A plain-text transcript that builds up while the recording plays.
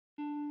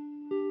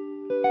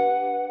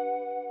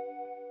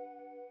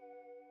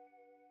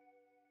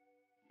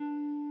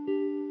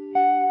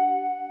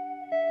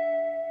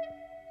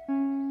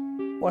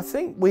I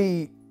think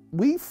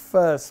we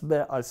first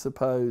met, I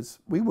suppose,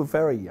 we were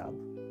very young.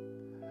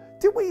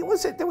 Did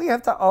we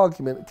have that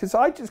argument? Because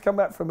I just come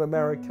back from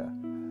America.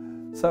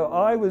 So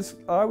I was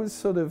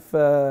sort of,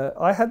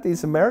 I had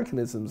these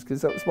Americanisms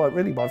because that was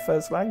really my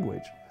first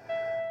language.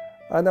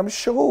 And I'm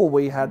sure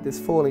we had this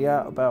falling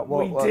out about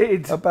what... We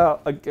did.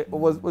 About,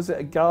 was it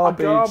a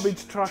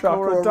garbage truck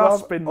or a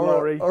dustbin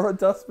lorry? Or a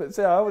dustbin,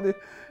 so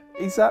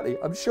exactly.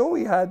 I'm sure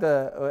we had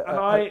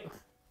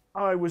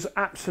I was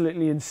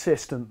absolutely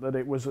insistent that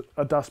it was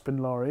a dustbin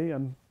lorry,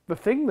 and the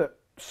thing that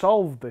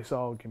solved this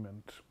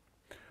argument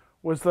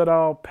was that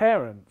our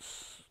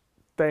parents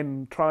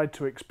then tried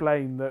to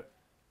explain that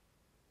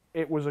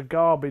it was a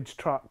garbage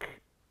truck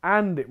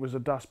and it was a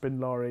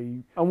dustbin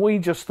lorry, and we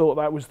just thought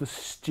that was the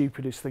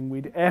stupidest thing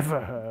we'd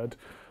ever heard.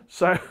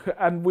 So,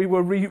 and we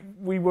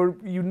were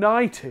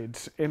united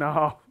in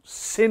our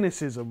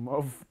cynicism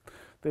of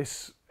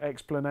this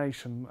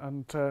explanation.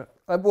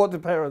 And what do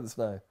parents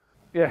know?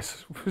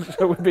 Yes,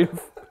 so we've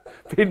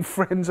been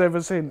friends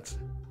ever since.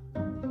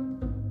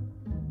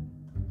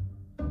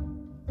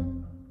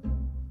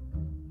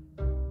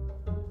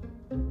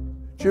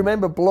 Do you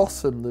remember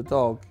Blossom, the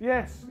dog?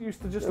 Yes,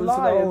 used to just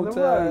lie in the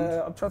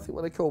road. I'm trying to think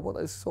what they called. What are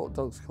those sort of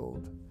dogs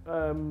called?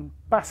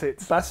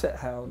 Bassets. Basset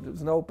hound. It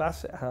was an old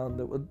basset hound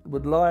that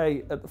would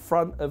lie at the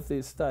front of the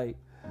estate.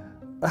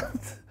 And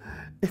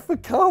if a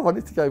car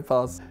wanted to go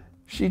past,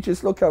 she'd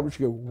just look up and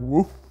she'd go,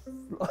 woof.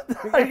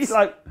 He's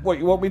like, what,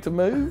 you want me to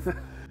move?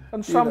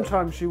 And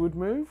sometimes she would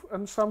move,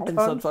 and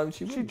sometimes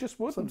she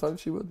just wouldn't.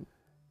 Sometimes she wouldn't.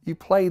 You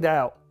played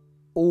out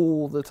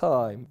all the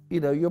time.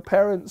 You know, your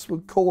parents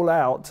would call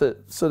out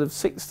at sort of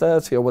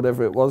 6:30 or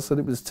whatever it was,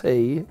 and it was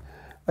tea,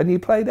 and you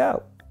played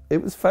out.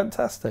 It was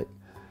fantastic.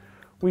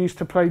 We used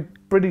to play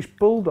British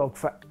Bulldog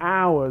for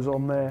hours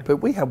on there. But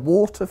we had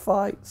water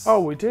fights. Oh,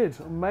 we did.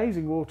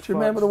 Amazing water fights. Do you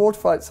remember the water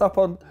fights up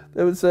on...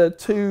 There was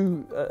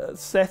two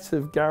set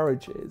of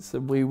garages,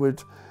 and we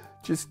would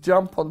just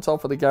jump on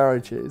top of the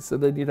garages,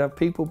 and then you'd have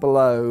people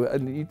below,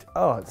 and you'd...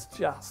 Oh, it's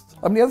just...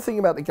 I mean, the other thing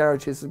about the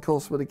garages, of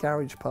course, were the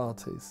garage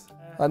parties.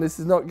 And this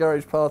is not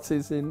garage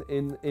parties in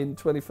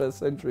 21st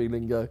century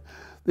lingo.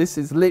 This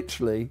is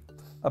literally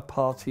a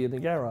party in a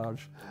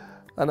garage.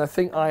 And I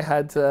think I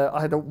had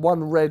a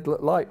one red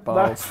light bulb.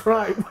 That's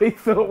right. We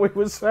thought we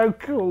were so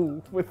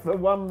cool with the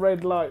one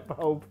red light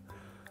bulb,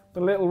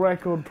 the little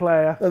record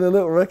player. And the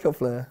little record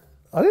player.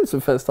 I think it's the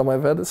first time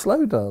I've had a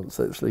slow dance,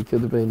 actually,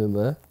 could have been in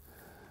there.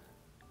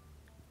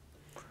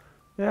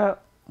 Yeah.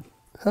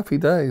 Happy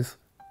days.